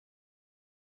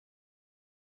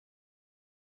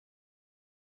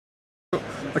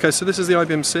Okay, so this is the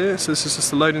IBM Seer, so this is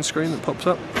just the loading screen that pops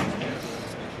up.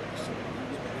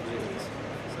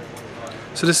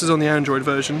 So this is on the Android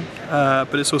version,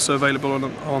 but it's also available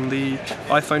on the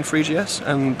iPhone 3GS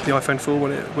and the iPhone 4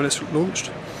 when it's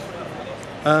launched.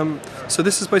 So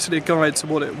this is basically a guide to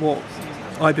what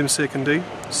IBM Seer can do.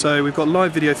 So we've got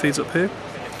live video feeds up here,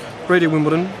 Radio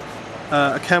Wimbledon,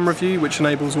 a camera view which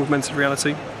enables augmented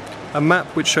reality, a map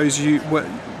which shows you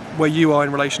where you are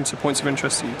in relation to points of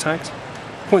interest that you tagged,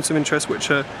 points of interest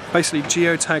which are basically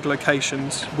geotag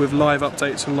locations with live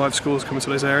updates and live scores coming to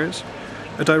those areas,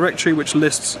 a directory which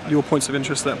lists your points of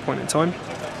interest at that point in time,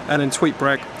 and then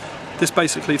TweetBrag. This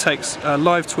basically takes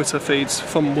live Twitter feeds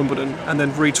from Wimbledon and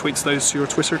then retweets those to your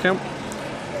Twitter account.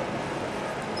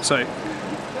 So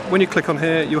when you click on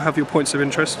here, you'll have your points of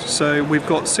interest. So we've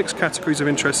got 6 categories of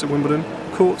interest at Wimbledon: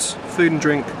 courts, food and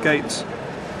drink, gates,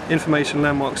 information,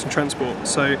 landmarks and transport.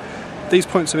 So these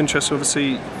points of interest,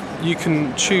 obviously you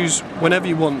can choose whenever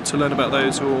you want to learn about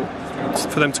those, or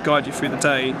for them to guide you through the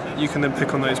day. You can then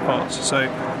pick on those parts. So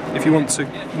if you want to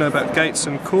know about gates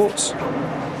and courts,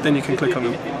 then you can click on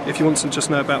them. If you want to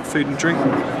just know about food and drink,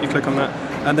 you click on that.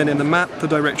 And then in the map, the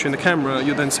directory and the camera,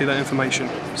 you'll then see that information.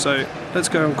 So let's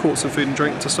go on courts and food and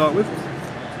drink to start with.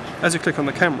 As you click on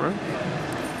the camera,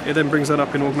 it then brings that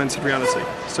up in augmented reality.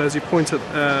 So as you point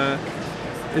at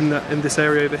in this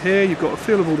area over here, you've got a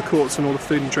feel of all the courts and all the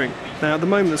food and drink. Now at the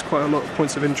moment there's quite a lot of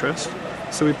points of interest,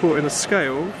 so we brought in a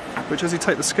scale, which as you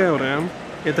take the scale down,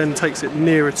 it then takes it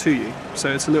nearer to you.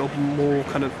 So it's a little more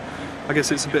kind of, I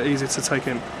guess it's a bit easier to take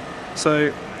in.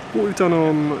 So what we've done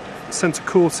on Centre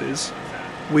Court is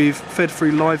we've fed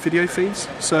through live video feeds.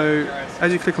 So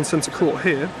as you click on Centre Court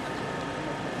here,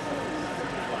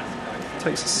 it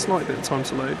takes a slight bit of time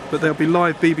to load, but there'll be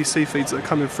live BBC feeds that are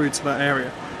coming through to that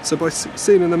area. So by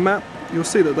seeing in the map, you'll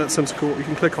see that that's Centre Court. You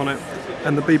can click on it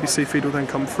and the BBC feed will then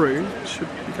come through. It should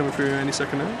be coming through any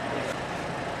second now.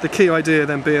 The key idea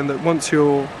then being that once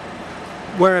you're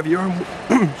wherever you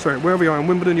are in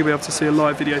Wimbledon, you'll be able to see a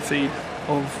live video feed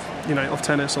of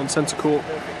tennis on Centre Court,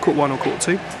 Court 1 or Court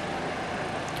 2.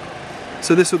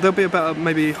 So there'll be about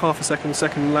maybe half a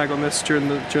second lag on this during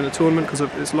the tournament because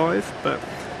it's live, but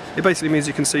it basically means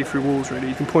you can see through walls really.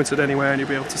 You can point it anywhere and you'll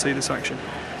be able to see this action.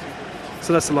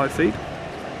 So that's the live feed.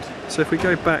 So if we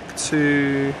go back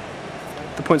to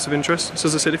the points of interest, so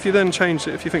as I said, if you then change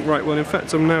it, if you think, right, well in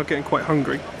fact I'm now getting quite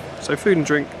hungry, so food and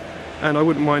drink, and I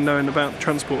wouldn't mind knowing about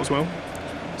transport as well.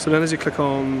 So then as you click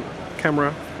on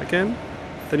camera again,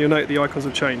 then you'll note the icons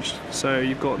have changed. So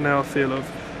you've got now a feel of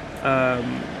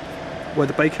where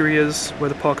the bakery is, where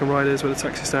the park and ride is, where the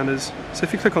taxi stand is. So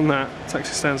if you click on that,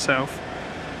 taxi stand south,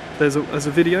 there's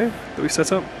a video that we've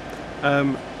set up.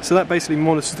 So that basically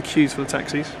monitors the queues for the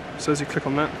taxis. So as you click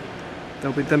on that,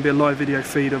 there'll then be a live video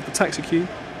feed of the taxi queue.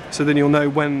 So then you'll know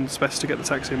when it's best to get the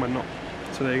taxi and when not.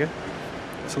 So there you go.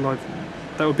 It's a live.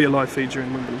 That would be a live feed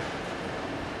during Wimbledon.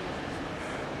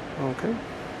 Okay.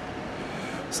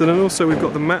 So then also we've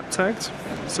got the map tagged.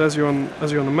 So as you're on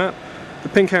the map, the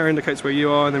pink arrow indicates where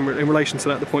you are, and then in relation to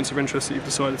that, the points of interest that you've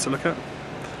decided to look at.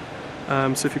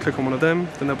 So if you click on one of them,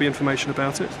 then there'll be information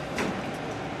about it.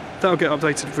 That'll get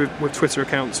updated with Twitter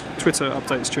accounts, Twitter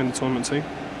updates during the tournament too.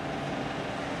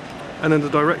 And then the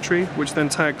directory, which then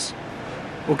tags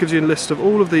or gives you a list of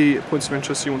all of the points of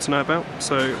interest you want to know about.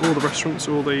 So all the restaurants,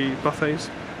 all the buffets,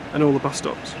 and all the bus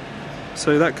stops.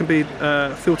 So that can be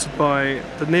filtered by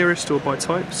the nearest or by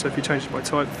type. So if you change it by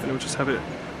type, then it will just have it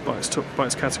by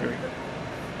its category.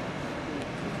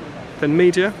 Then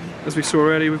media, as we saw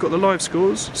earlier, we've got the live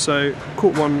scores. So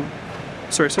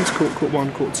Centre Court, Court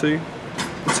 1, Court 2,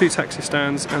 the 2 taxi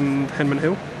stands and Henman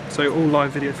Hill. So all live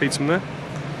video feeds from there.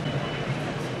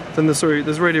 Then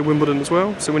there's Radio Wimbledon as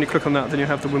well. So when you click on that, then you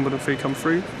have the Wimbledon feed come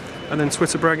through. And then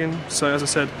Twitter bragging. So as I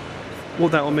said,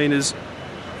 what that will mean is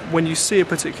when you see a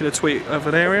particular tweet of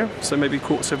an area, so maybe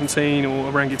Court 17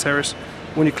 or Orangi Terrace,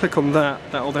 when you click on that,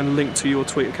 that will then link to your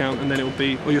tweet account, and then it will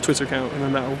be, or your Twitter account,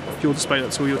 and then you'll display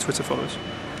that to all your Twitter followers.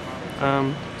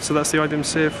 So that's the IBM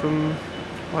Seer from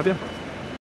IBM.